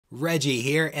Reggie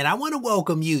here, and I want to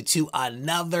welcome you to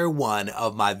another one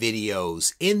of my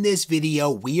videos. In this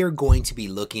video, we are going to be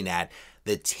looking at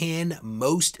the 10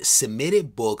 most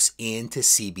submitted books into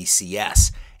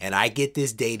CBCS. And I get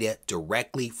this data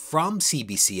directly from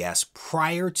CBCS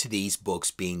prior to these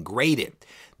books being graded.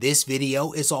 This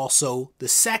video is also the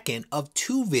second of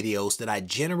two videos that I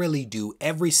generally do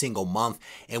every single month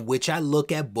in which I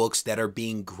look at books that are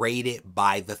being graded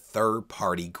by the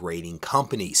third-party grading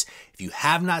companies. If you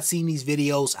have not seen these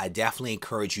videos, I definitely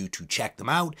encourage you to check them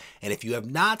out. And if you have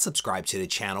not subscribed to the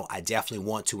channel, I definitely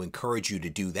want to encourage you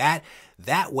to do that.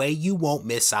 That way you won't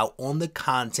miss out on the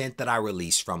content that I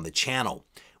release from the channel.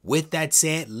 With that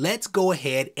said, let's go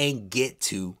ahead and get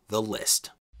to the list.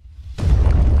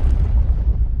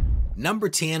 Number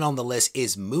 10 on the list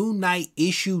is Moon Knight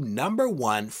issue number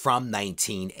 1 from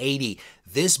 1980.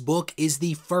 This book is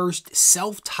the first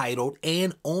self-titled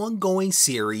and ongoing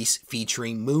series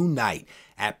featuring Moon Knight.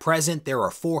 At present, there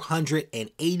are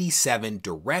 487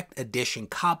 direct edition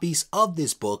copies of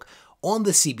this book on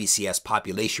the CBCS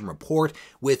population report,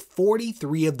 with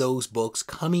 43 of those books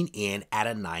coming in at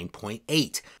a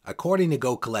 9.8. According to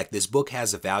GoCollect, this book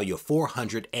has a value of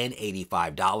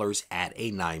 $485 at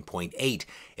a 9.8.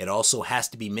 It also has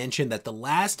to be mentioned that the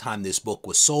last time this book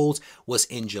was sold was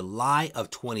in July of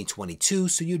 2022,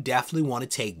 so you definitely want to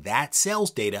take that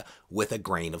sales data with a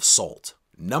grain of salt.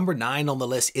 Number 9 on the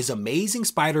list is Amazing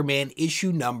Spider-Man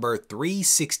issue number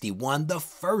 361, the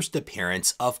first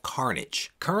appearance of Carnage.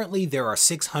 Currently, there are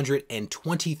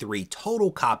 623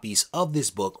 total copies of this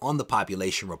book on the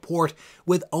population report,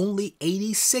 with only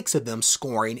 86 of them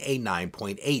scoring a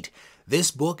 9.8.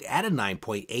 This book at a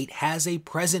 9.8 has a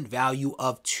present value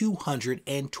of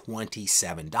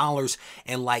 $227,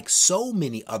 and like so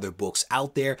many other books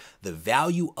out there, the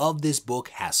value of this book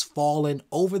has fallen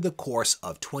over the course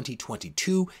of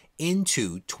 2022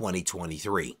 into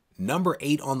 2023. Number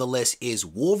 8 on the list is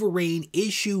Wolverine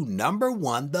issue number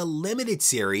 1, the limited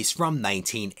series from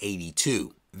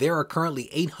 1982. There are currently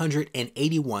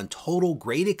 881 total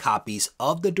graded copies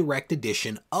of the direct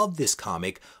edition of this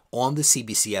comic on the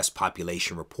CBCS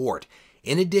population report.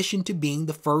 In addition to being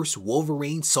the first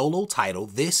Wolverine solo title,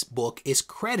 this book is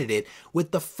credited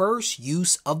with the first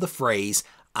use of the phrase,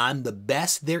 "I'm the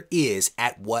best there is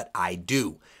at what I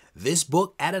do." This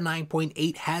book at a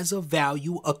 9.8 has a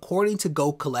value, according to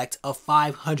GoCollect, of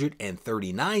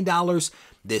 $539.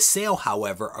 This sale,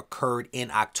 however, occurred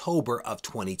in October of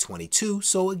 2022,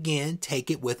 so again,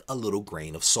 take it with a little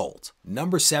grain of salt.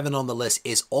 Number 7 on the list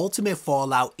is Ultimate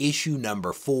Fallout issue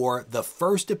number 4, the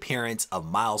first appearance of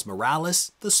Miles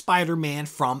Morales, the Spider-Man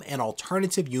from an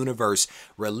alternative universe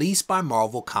released by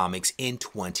Marvel Comics in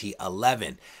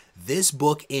 2011. This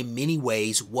book in many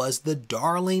ways was the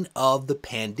darling of the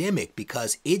pandemic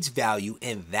because its value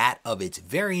and that of its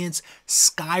variants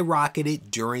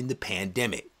skyrocketed during the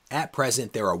pandemic. At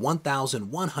present, there are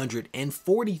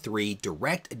 1,143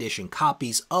 direct edition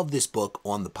copies of this book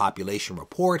on the population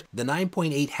report. The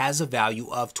 9.8 has a value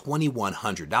of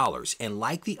 $2,100, and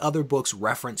like the other books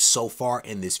referenced so far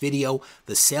in this video,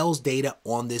 the sales data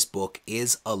on this book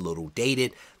is a little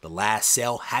dated, the last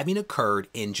sale having occurred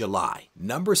in July.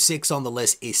 Number 6 on the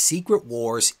list is Secret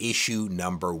Wars issue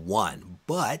number 1,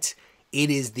 but it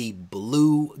is the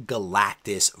Blue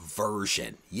Galactus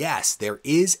version. Yes, there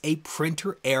is a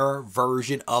printer error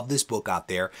version of this book out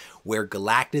there where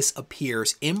Galactus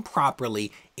appears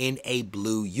improperly in a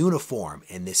blue uniform,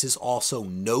 and this is also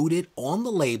noted on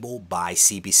the label by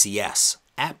CBCS.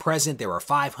 At present, there are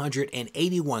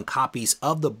 581 copies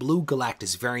of the Blue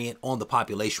Galactus variant on the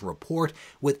population report,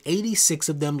 with 86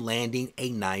 of them landing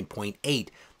a 9.8.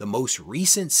 The most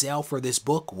recent sale for this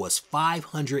book was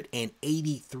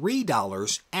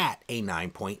 $583 at a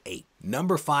 9.8.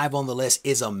 Number 5 on the list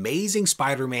is Amazing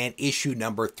Spider-Man issue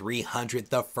number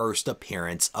 300, the first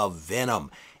appearance of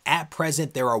Venom. At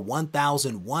present, there are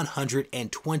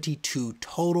 1,122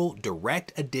 total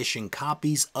direct edition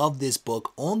copies of this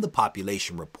book on the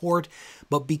population report,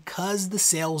 but because the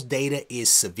sales data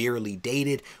is severely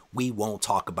dated, we won't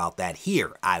talk about that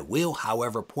here. I will,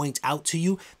 however, point out to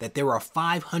you that there are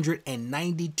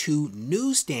 592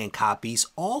 newsstand copies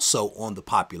also on the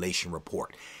population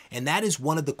report. And that is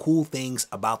one of the cool things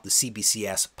about the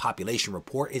CBCS population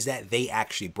report, is that they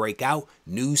actually break out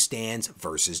newsstands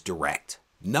versus direct.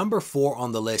 Number 4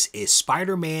 on the list is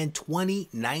Spider-Man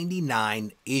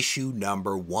 2099 issue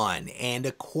number 1, and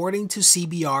according to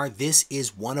CBR, this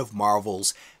is one of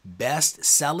Marvel's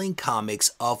best-selling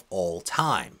comics of all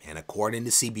time. And according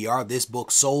to CBR, this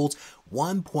book sold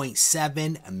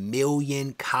 1.7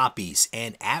 million copies,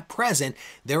 and at present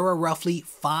there are roughly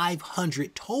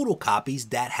 500 total copies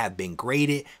that have been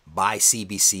graded by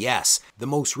CBCS. The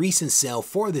most recent sale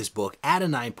for this book at a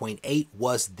 9.8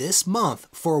 was this month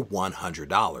for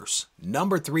 $100.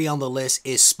 Number 3 on the list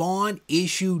is Spawn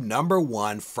issue number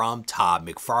 1 from Todd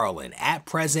McFarlane. At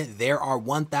present there are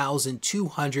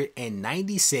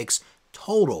 1,296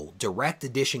 total direct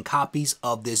edition copies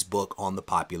of this book on the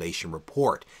population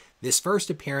report. This first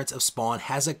appearance of Spawn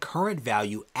has a current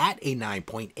value at a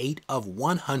 9.8 of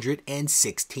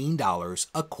 $116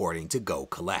 according to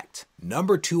GoCollect.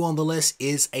 Number 2 on the list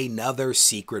is another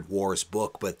Secret Wars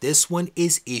book, but this one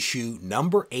is issue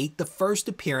number 8, the first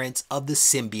appearance of the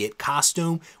symbiote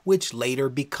costume, which later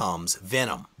becomes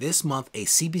Venom. This month, a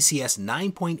CBCS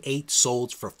 9.8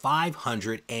 sold for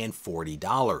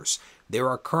 $540. There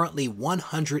are currently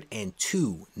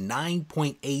 102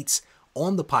 9.8s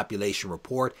on the population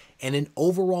report and an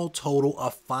overall total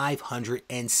of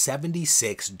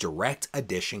 576 direct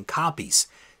edition copies.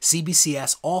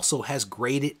 CBCS also has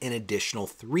graded an additional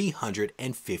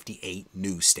 358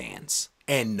 newsstands.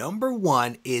 And number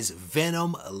 1 is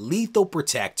Venom Lethal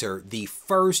Protector, the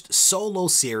first solo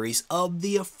series of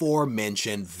the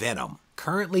aforementioned Venom.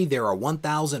 Currently, there are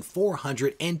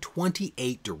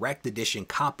 1,428 direct edition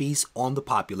copies on the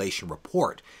population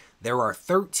report. There are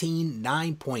 13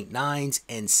 9.9s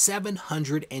and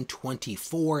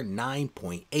 724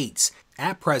 9.8s.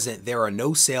 At present, there are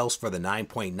no sales for the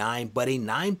 9.9, but a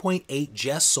 9.8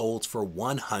 just sold for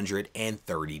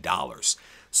 $130.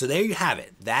 So there you have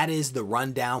it. That is the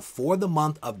rundown for the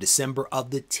month of December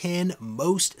of the 10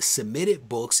 most submitted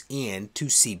books in to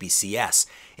CBCS.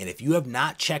 And if you have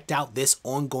not checked out this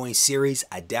ongoing series,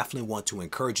 I definitely want to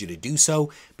encourage you to do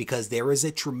so because there is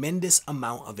a tremendous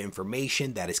amount of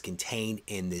information that is contained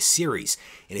in this series.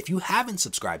 And if you haven't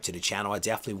subscribed to the channel, I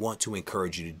definitely want to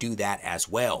encourage you to do that as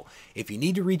well. If you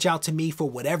need to reach out to me for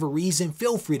whatever reason,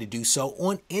 feel free to do so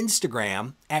on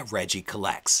Instagram at Regie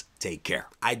Collects. Take care.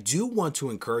 I do want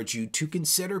to encourage you to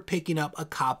consider picking up a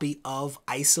copy of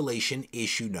Isolation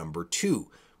issue number 2.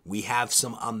 We have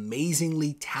some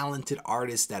amazingly talented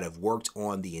artists that have worked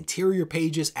on the interior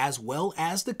pages as well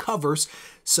as the covers.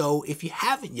 So if you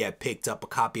haven't yet picked up a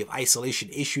copy of Isolation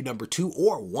issue number 2,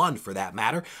 or 1 for that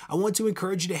matter, I want to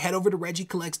encourage you to head over to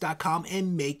regiecollects.com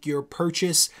and make your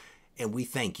purchase. And we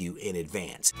thank you in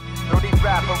advance.